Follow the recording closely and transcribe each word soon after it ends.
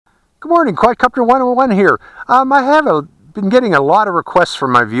Good morning, Quadcopter 101 here. I have been getting a lot of requests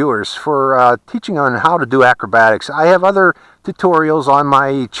from my viewers for teaching on how to do acrobatics. I have other tutorials on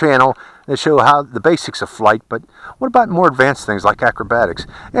my channel that show how the basics of flight, but what about more advanced things like acrobatics?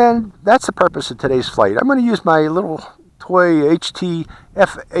 And that's the purpose of today's flight. I'm going to use my little toy HT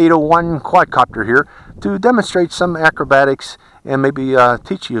F801 quadcopter here to demonstrate some acrobatics and maybe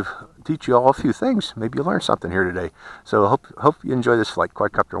teach you all a few things. Maybe you'll learn something here today. So hope you enjoy this flight,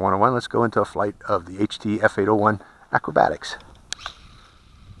 Quadcopter 101. Let's go into a flight of the HT F801 acrobatics.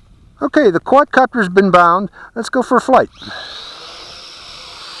 Okay, the quadcopter's been bound. Let's go for a flight.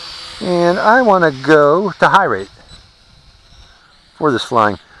 And I want to go to high rate for this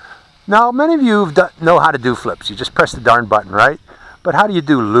flying. Now, many of you know how to do flips. You just press the darn button, right? But how do you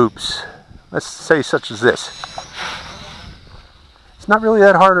do loops? Let's say such as this. It's not really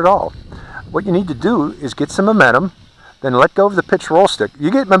that hard at all. What you need to do is get some momentum, then let go of the pitch roll stick.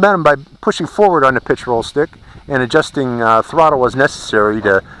 You get momentum by pushing forward on the pitch roll stick and adjusting throttle as necessary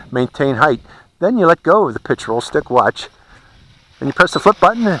to maintain height. Then you let go of the pitch roll stick, watch, and you press the flip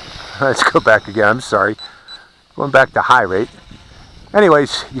button. Let's go back again, I'm sorry. Going back to high rate.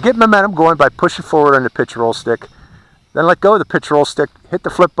 Anyways, you get momentum going by pushing forward on the pitch roll stick, then let go of the pitch roll stick, hit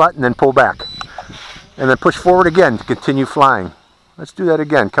the flip button, then pull back. And then push forward again to continue flying. Let's do that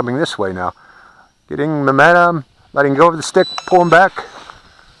again, coming this way now. Getting momentum, letting go of the stick, pulling back,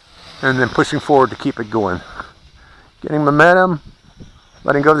 and then pushing forward to keep it going. Getting momentum,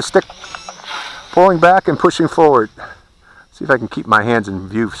 letting go of the stick, pulling back and pushing forward. See if I can keep my hands in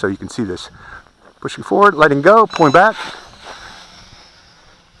view so you can see this. Pushing forward, letting go, pulling back.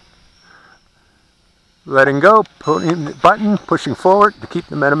 Letting go, pulling the button, pushing forward to keep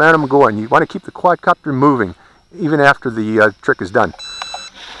the momentum going. You want to keep the quadcopter moving even after the trick is done.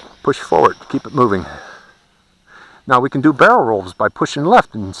 Push forward to keep it moving. Now we can do barrel rolls by pushing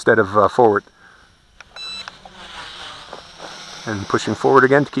left instead of forward. And pushing forward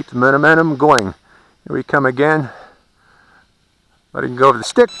again to keep the momentum going. Here we come again. Letting go of the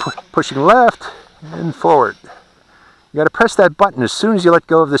stick, pushing left and forward. You got to press that button as soon as you let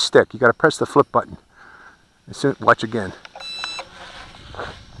go of the stick. You got to press the flip button. Watch again.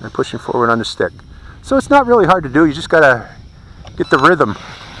 And pushing forward on the stick. So it's not really hard to do. You just got to get the rhythm.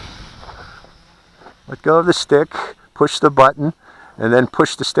 Let go of the stick, push the button, and then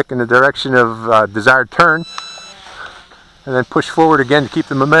push the stick in the direction of desired turn. And then push forward again to keep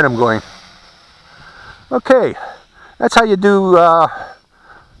the momentum going. Okay, that's how you do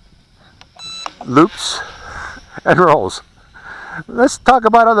loops and rolls. Let's talk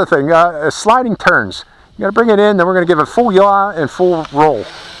about other things. Sliding turns. You got to bring it in, then we're going to give it full yaw and full roll.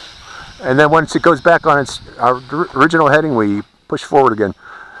 And then once it goes back on its original heading, we push forward again.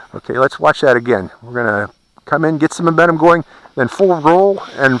 Okay, let's watch that again. We're going to come in, get some momentum going, then full roll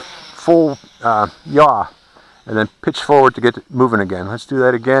and full yaw. And then pitch forward to get moving again. Let's do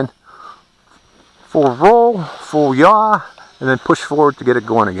that again. Full roll, full yaw, and then push forward to get it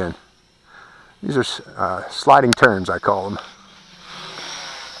going again. These are sliding turns, I call them.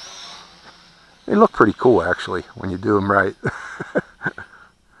 They look pretty cool, actually, when you do them right.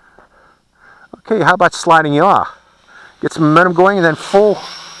 Okay, how about sliding yaw? Get some momentum going and then full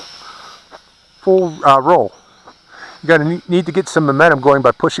roll. You're going to need to get some momentum going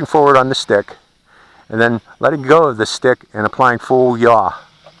by pushing forward on the stick and then letting go of the stick and applying full yaw.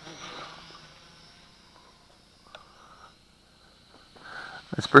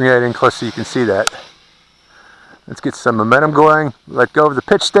 Let's bring that in close so you can see that. Let's get some momentum going, let go of the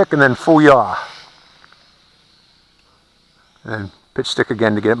pitch stick, and then full yaw. And then pitch stick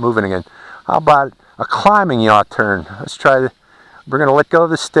again to get it moving again. How about a climbing yaw turn? Let's try it. We're going to let go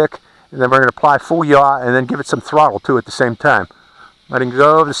of the stick, and then we're going to apply full yaw, and then give it some throttle too at the same time. Letting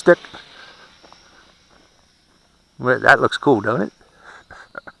go of the stick. Well, that looks cool, don't it?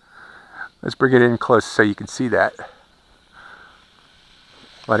 Let's bring it in close so you can see that.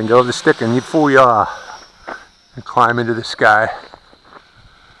 Letting go of the stick and you full yaw and climb into the sky.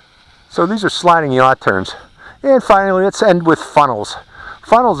 So these are sliding yaw turns. And finally, let's end with funnels.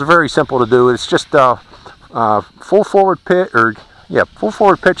 Funnels are very simple to do. It's just full forward pitch, full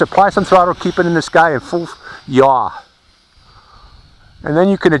forward pitch. Apply some throttle, keep it in the sky, and full yaw. And then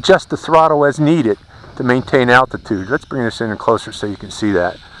you can adjust the throttle as needed to maintain altitude. Let's bring this in closer so you can see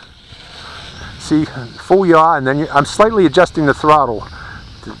that. See, full yaw, and then I'm slightly adjusting the throttle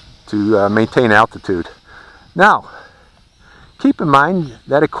to maintain altitude. Now, keep in mind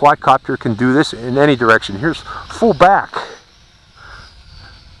that a quadcopter can do this in any direction. Here's full back,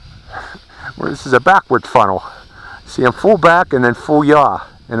 where this is a backward funnel. See, I'm full back and then full yaw,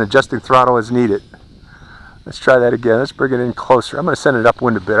 and adjusting throttle as needed. Let's try that again. Let's bring it in closer. I'm going to send it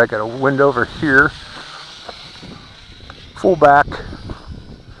upwind a bit. I got a wind over here. Full back.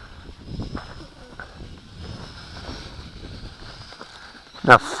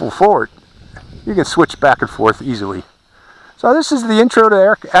 Now full forward. You can switch back and forth easily. So this is the intro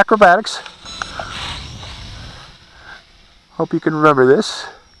to acrobatics. Hope you can remember this.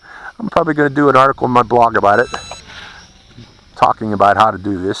 I'm probably going to do an article in my blog about it, talking about how to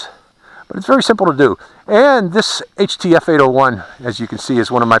do this. But it's very simple to do. And this HTF 801, as you can see, is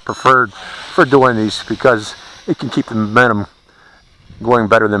one of my preferred for doing these because it can keep the momentum going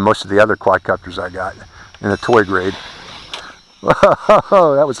better than most of the other quadcopters I got in the toy grade.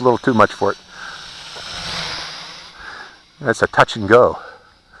 Whoa, that was a little too much for it. That's a touch and go.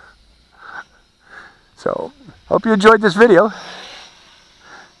 So, hope you enjoyed this video.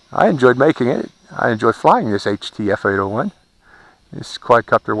 I enjoyed making it. I enjoy flying this HTF 801. This is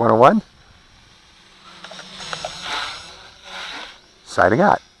Quadcopter 101. Signing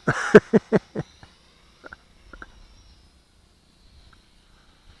out.